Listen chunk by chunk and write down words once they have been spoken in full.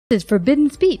This is Forbidden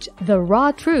Speech, the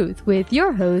raw truth, with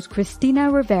your host,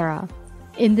 Christina Rivera.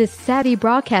 In this savvy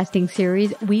broadcasting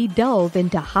series, we delve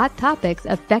into hot topics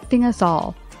affecting us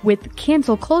all. With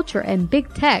cancel culture and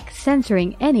big tech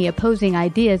censoring any opposing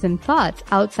ideas and thoughts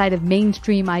outside of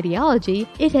mainstream ideology,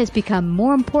 it has become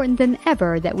more important than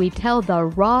ever that we tell the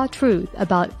raw truth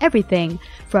about everything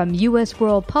from U.S.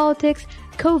 world politics,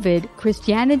 COVID,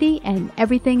 Christianity, and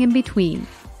everything in between.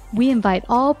 We invite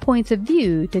all points of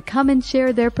view to come and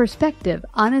share their perspective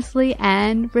honestly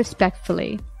and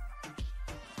respectfully.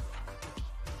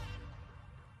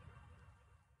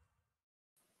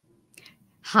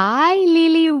 Hi,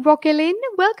 LiLi Roquelin.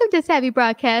 Welcome to Savvy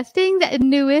Broadcasting, the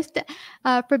newest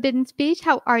Forbidden Speech.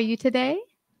 How are you today?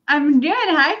 I'm good.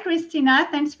 Hi, Christina.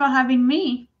 Thanks for having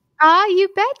me. You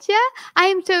betcha. I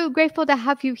am so grateful to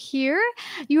have you here.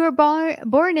 You were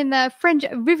born in the French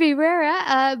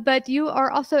Riveria, but you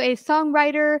are also a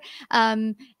songwriter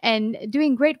and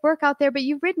doing great work out there. But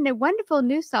you've written a wonderful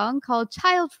new song called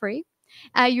Childfree.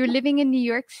 You're living in New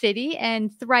York City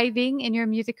and thriving in your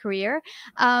music career.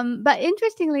 But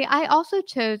interestingly, I also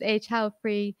chose a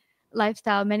child-free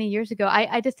lifestyle many years ago.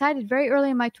 I decided very early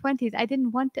in my 20s I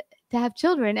didn't want to have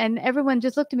children, and everyone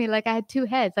just looked at me like I had two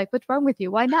heads. Like, what's wrong with you?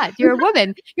 Why not? You're a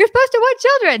woman. You're supposed to want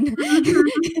children.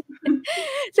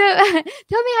 So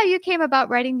tell me how you came about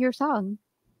writing your song.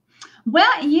 Well,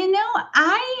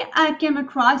 I came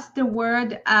across the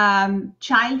word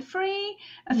child-free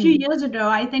a few years ago.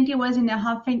 I think it was in a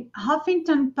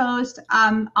Huffington Post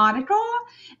article.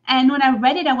 And when I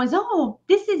read it, I was,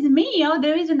 this is me.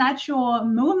 There is an actual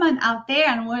movement out there,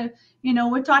 and we're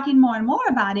talking more and more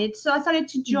about it. So I started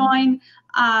to join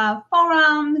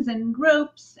forums and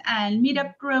groups and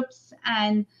meetup groups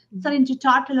and starting to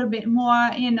talk a little bit more,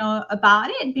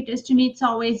 about it, because to me, it's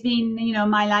always been,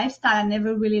 my lifestyle. I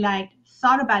never really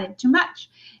thought about it too much.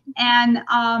 And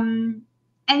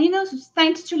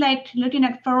thanks to looking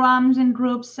at forums and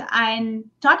groups and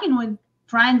talking with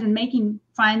friends and making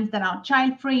friends that are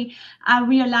child-free, I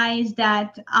realized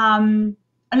that a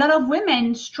lot of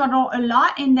women struggle a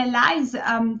lot in their lives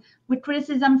with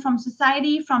criticism from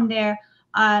society, from their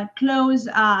close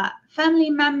family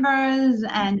members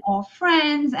or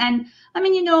friends. And I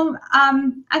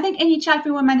think any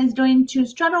child-free woman is going to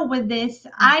struggle with this.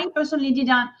 I personally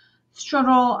didn't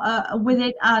struggle with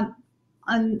it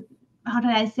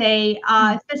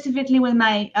specifically with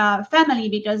my family,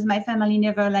 because my family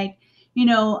never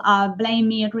blame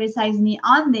me or criticize me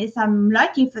on this. I'm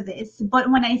lucky for this. But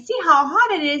when I see how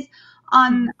hard it is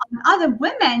on other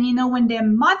women, when their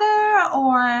mother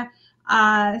or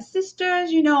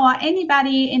sisters, or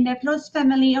anybody in their close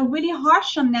family are really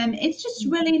harsh on them, it's just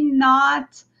really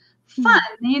not fun,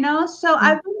 So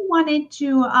I really wanted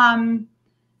to come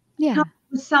up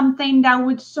with something that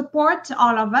would support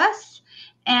all of us.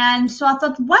 And so I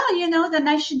thought, then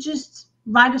I should just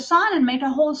write a song and make a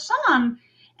whole song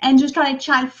and just call it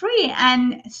Child-Free.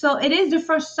 And so it is the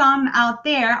first song out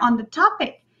there on the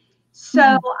topic.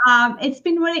 So it's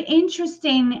been really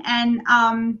interesting, and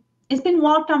it's been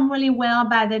welcomed really well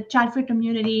by the child-free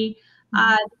community.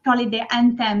 They call it their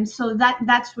Anthem. So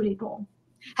that's really cool.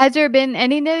 Has there been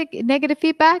any negative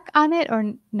feedback on it,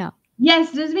 or no?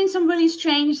 Yes, there's been some really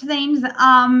strange things.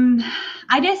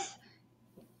 I guess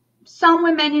some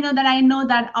women, that I know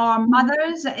that are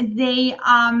mothers, they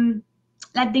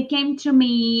they came to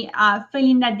me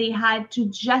feeling that they had to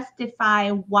justify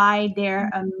why they're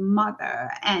a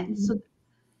mother. And so,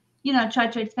 try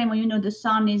to explain, the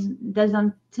song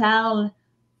doesn't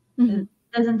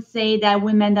say that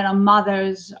women that are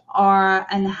mothers are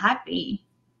unhappy,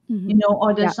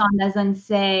 or the song doesn't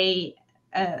say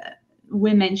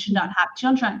women should not have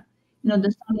children.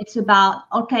 The song is about,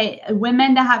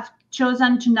 women that have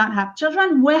chosen to not have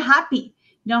children, we're happy.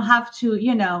 You don't have to,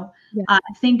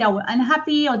 think that we're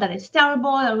unhappy or that it's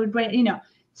terrible or regret,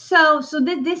 So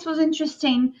this was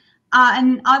interesting.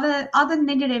 And other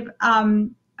negative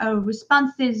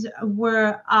responses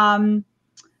were,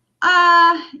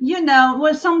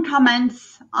 were some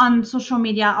comments on social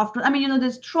media after.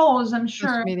 There's trolls, I'm sure.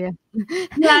 Social media.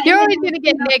 Yeah, you're always going to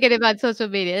get negative on social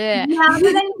media. Yeah,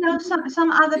 but then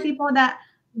some other people that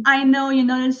I know,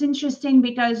 it's interesting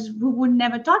because we would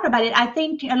never talk about it. I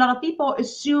think a lot of people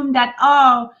assume that,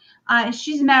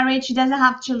 she's married, she doesn't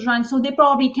have children, so they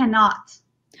probably cannot,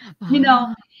 and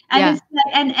it's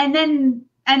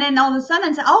and then all of a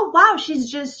sudden say, oh wow,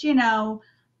 she's just shouting,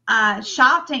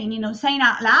 saying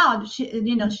out loud,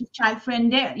 she's child-free. And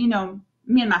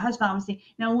me and my husband, obviously,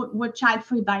 we're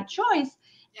child-free by choice.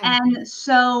 And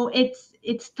so it's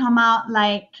come out so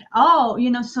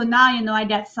now, I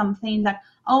get something that,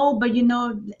 but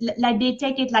they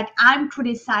take it like I'm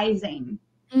criticizing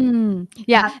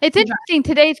Yeah, have it's children. interesting.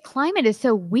 Today's climate is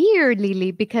so weird,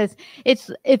 Lily, because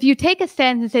it's if you take a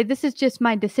stance and say this is just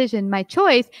my decision, my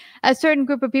choice, a certain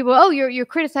group of people, oh, you're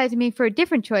criticizing me for a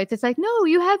different choice. It's like, no,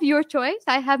 you have your choice.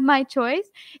 I have my choice.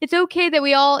 It's okay that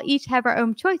we all each have our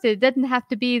own choices. It doesn't have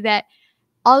to be that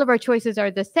all of our choices are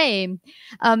the same.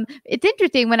 It's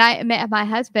interesting. When I met my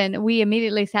husband, we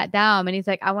immediately sat down and he's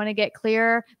like, I want to get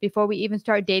clear before we even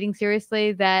start dating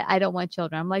seriously that I don't want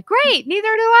children. I'm like, great, neither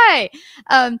do I.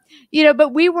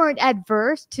 But we weren't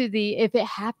adverse to the if it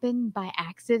happened by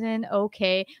accident,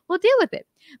 okay, we'll deal with it.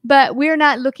 But we're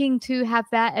not looking to have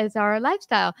that as our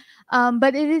lifestyle.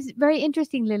 But it is very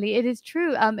interesting, Lily. It is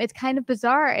true. It's kind of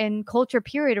bizarre in culture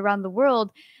period around the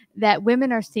world that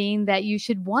women are seeing that you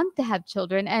should want to have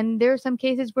children. And there are some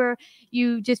cases where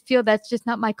you just feel that's just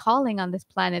not my calling on this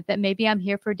planet, that maybe I'm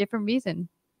here for a different reason.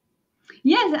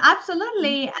 Yes,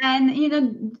 absolutely. And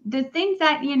the things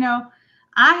that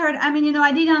I heard. I mean,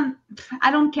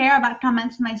 I don't care about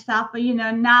comments myself, but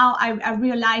now I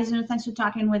realize, thanks to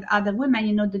talking with other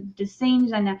women, the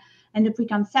things and the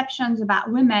preconceptions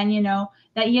about women,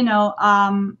 that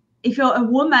if you're a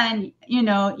woman,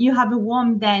 you have a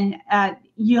womb, then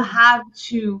you have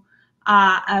to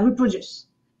reproduce.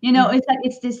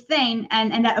 It's this thing,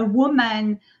 and that a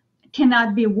woman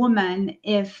cannot be a woman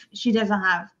if she doesn't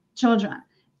have children.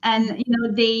 And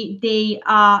they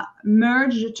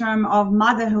merge the term of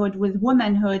motherhood with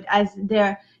womanhood, as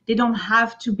they don't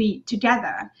have to be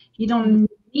together. You don't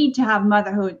need to have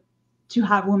motherhood to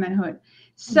have womanhood.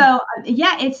 So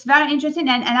yeah, it's very interesting,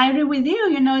 and I agree with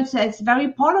you. It's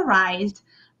very polarized.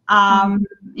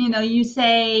 You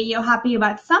say you're happy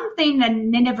about something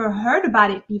and they never heard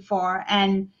about it before,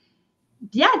 and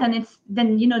yeah, then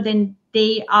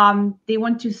they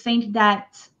want to think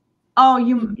that,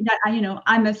 oh,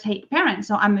 I must hate parents,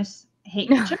 so I must hate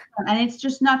children, and it's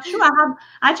just not true. I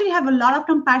actually have a lot of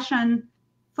compassion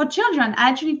for children. I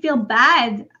actually feel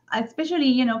bad,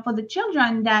 especially for the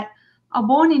children that are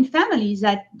born in families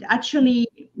that actually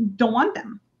don't want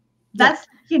them. That's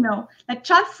like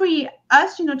child-free,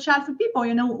 us, child-free people,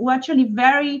 we're actually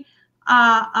very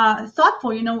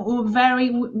thoughtful,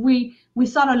 we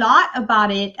thought a lot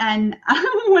about it, and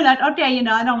we're like, okay,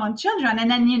 I don't want children. And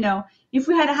then if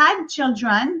we had had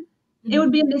children, it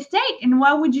would be a mistake. And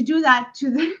why would you do that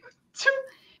to the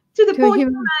to the To a poor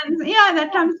human. humans, yeah,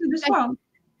 that comes to this world?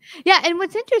 Yeah, and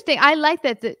what's interesting, I like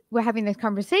that we're having this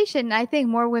conversation. I think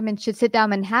more women should sit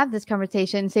down and have this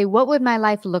conversation and say, what would my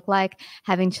life look like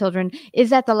having children?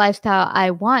 Is that the lifestyle I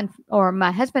want, or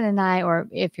my husband and I, or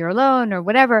if you're alone or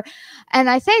whatever? And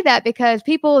I say that because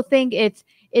people think it's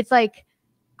like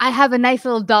I have a nice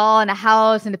little doll and a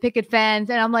house and a picket fence,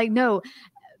 and I'm like, no,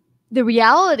 the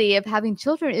reality of having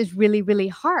children is really, really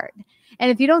hard. And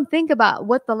if you don't think about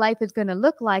what the life is going to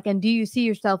look like, and do you see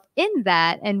yourself in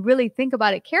that, and really think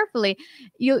about it carefully,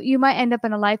 you might end up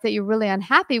in a life that you're really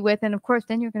unhappy with. And of course,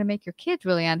 then you're going to make your kids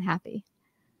really unhappy.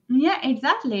 Yeah,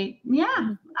 exactly.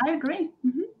 Yeah, I agree.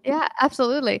 Yeah,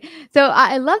 absolutely. So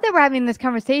I love that we're having this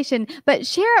conversation, but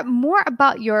share more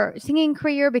about your singing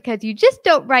career, because you just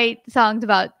don't write songs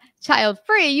about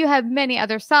Childfree. You have many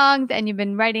other songs and you've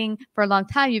been writing for a long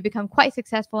time. You've become quite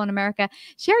successful in America.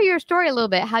 Share your story a little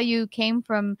bit, how you came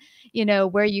from,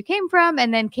 where you came from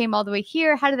and then came all the way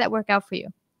here. How did that work out for you?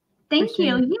 Thank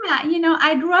you. Yeah,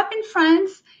 I grew up in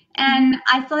France, and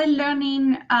I started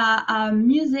learning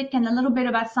music and a little bit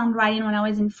about songwriting when I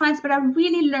was in France, but I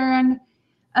really learned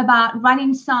about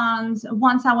writing songs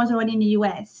once I was already in the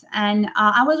US. And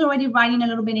I was already writing a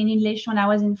little bit in English when I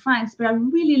was in France, but I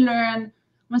really learned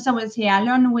once I was here. I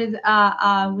learned with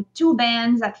two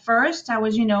bands at first. I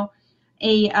was,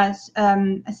 a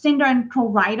singer and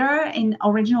co-writer in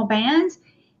original bands.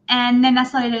 And then I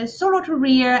started a solo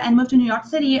career and moved to New York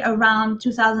City around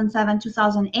 2007,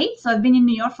 2008. So I've been in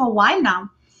New York for a while now.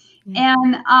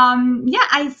 And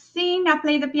I sing, I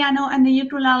play the piano and the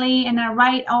ukulele, and I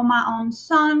write all my own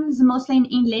songs, mostly in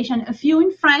English and a few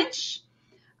in French.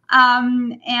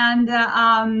 I'm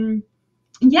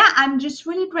just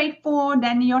really grateful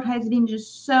that New York has been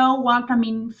just so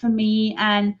welcoming for me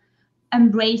and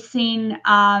embracing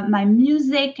my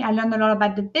music. I learned a lot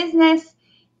about the business,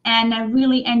 and I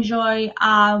really enjoy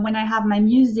when I have my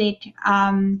music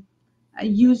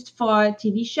used for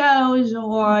TV shows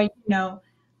or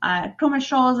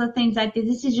commercials or things like this.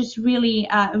 This is just really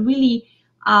really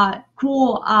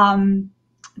cool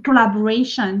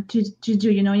collaboration to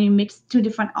do. You mix two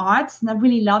different arts, and I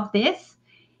really love this.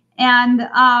 And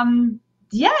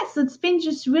so it's been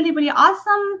just really, really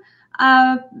awesome.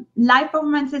 Live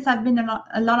performances have been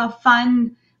a lot of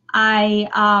fun.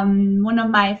 One of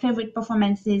my favorite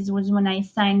performances was when I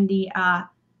sang the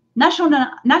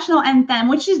national anthem,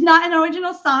 which is not an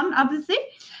original song, obviously.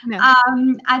 No.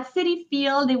 At Citi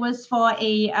Field, it was for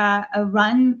a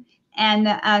run,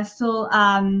 and so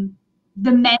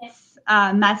the Mets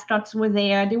mascots were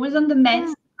there. They was on the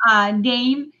Mets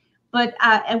game, but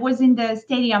it was in the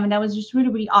stadium, and that was just really,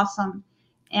 really awesome.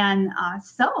 And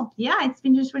so, yeah, it's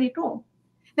been just really cool.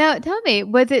 Now, tell me,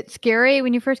 was it scary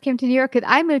when you first came to New York? Because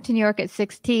I moved to New York at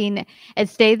 16 and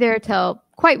stayed there till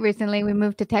quite recently. We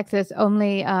moved to Texas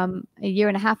only a year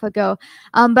and a half ago.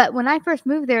 But when I first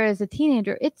moved there as a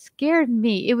teenager, it scared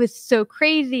me. It was so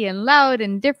crazy and loud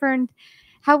and different.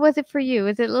 How was it for you?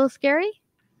 Was it a little scary?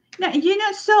 No,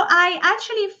 so I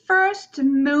actually first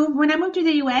moved, when I moved to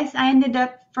the US, I ended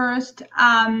up first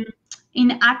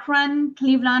in Akron,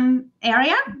 Cleveland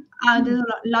area. There's a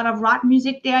lot of rock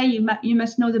music there. You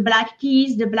must know the Black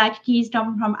Keys. The Black Keys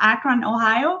come from Akron,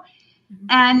 Ohio.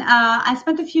 And I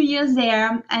spent a few years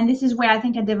there. And this is where I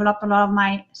think I developed a lot of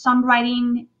my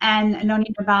songwriting and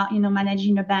learning about,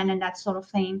 managing a band and that sort of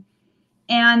thing.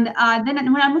 And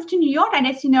then when I moved to New York, I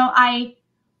guess, I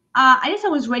guess I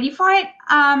was ready for it.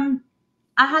 I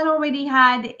had already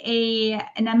had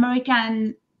an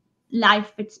American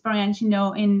life experience,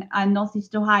 in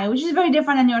Northeast Ohio, which is very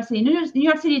different than New York City. New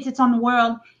York City is its own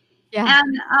world. Yeah.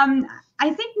 And I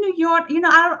think New York,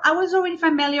 I was already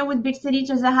familiar with big cities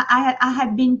because I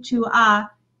had been to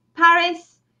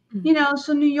Paris,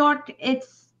 so New York,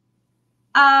 it's,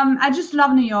 I just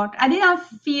love New York. I didn't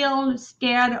feel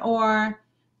scared or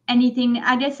anything.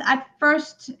 I guess at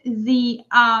first the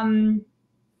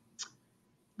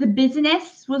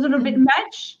business was a little bit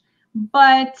much,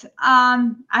 but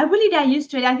I really got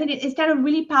used to it. I think it's got a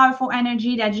really powerful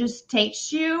energy that just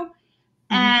takes you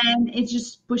and it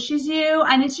just pushes you,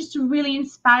 and it's just a really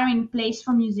inspiring place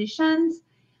for musicians.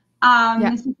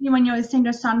 Especially when you're a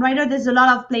singer-songwriter, there's a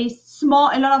lot of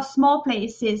small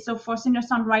places. So for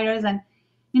singer-songwriters and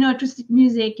acoustic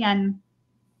music and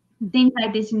things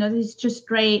like this, this is just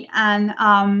great. And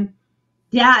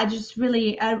I just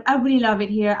really, I really love it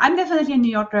here. I'm definitely a New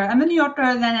Yorker. I'm a New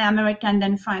Yorker, then an American,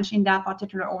 then French, in that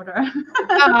particular order.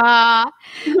 Well,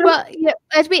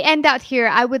 as we end out here,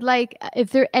 I would like,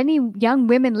 if there are any young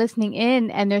women listening in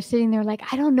and they're sitting there like,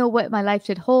 I don't know what my life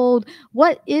should hold.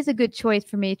 What is a good choice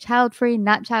for me? Child-free,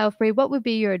 not child-free? What would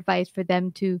be your advice for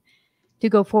them to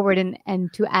go forward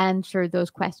and to answer those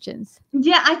questions?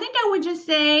 Yeah, I think I would just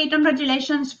say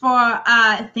congratulations for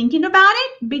thinking about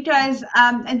it, because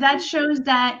that shows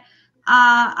that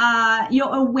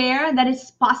you're aware that it's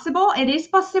possible. It is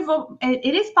possible.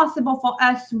 It is possible for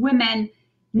us women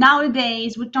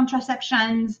nowadays with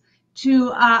contraceptions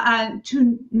to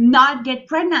not get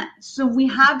pregnant. So we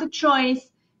have the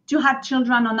choice to have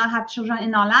children or not have children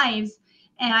in our lives.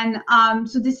 And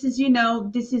so this is,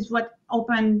 this is what's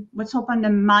opened the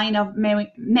mind of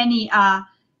many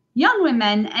young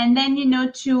women. And then,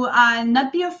 to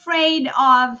not be afraid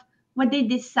of what they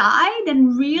decide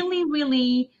and really,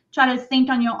 really try to think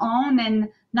on your own and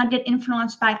not get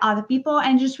influenced by other people,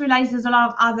 and just realize there's a lot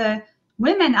of other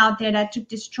women out there that took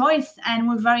this choice and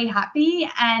we're very happy,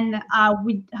 and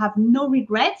we have no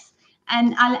regrets.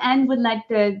 And I'll end with like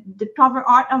the cover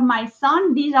art of my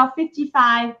son. These are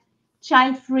 55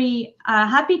 child-free,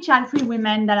 happy child-free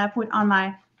women that I put on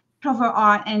my cover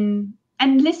art, and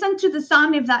listen to the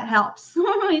song if that helps.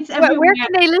 It's everywhere. Where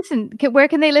can they listen? Where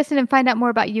can they listen and find out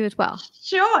more about you as well?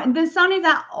 Sure. The song is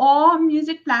at all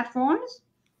music platforms.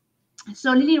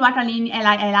 So LiLi Roquelin,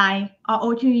 LiLi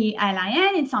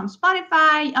Roquelin. It's on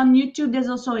Spotify. On YouTube, there's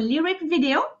also a lyric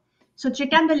video. So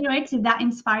check out the lyrics if that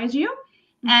inspires you.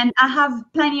 And I have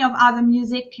plenty of other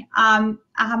music. I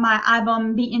have my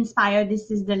album, Be Inspired. This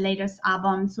is the latest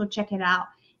album, so check it out.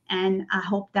 And I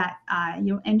hope that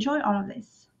you enjoy all of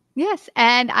this. Yes,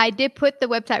 and I did put the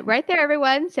website right there,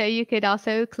 everyone, so you could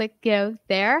also click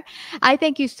there. I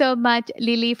thank you so much,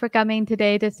 LiLi, for coming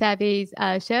today to Savvy's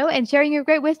show and sharing your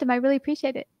great wisdom. I really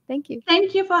appreciate it. Thank you.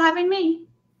 Thank you for having me.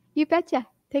 You betcha.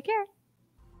 Take care.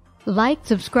 Like,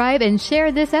 subscribe, and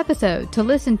share this episode. To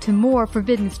listen to more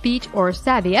Forbidden Speech or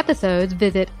Savvy episodes,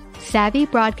 visit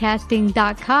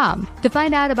savvybroadcasting.com. To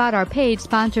find out about our paid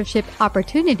sponsorship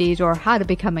opportunities or how to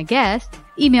become a guest,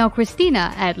 email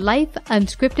Christina at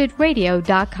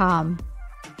lifeunscriptedradio.com.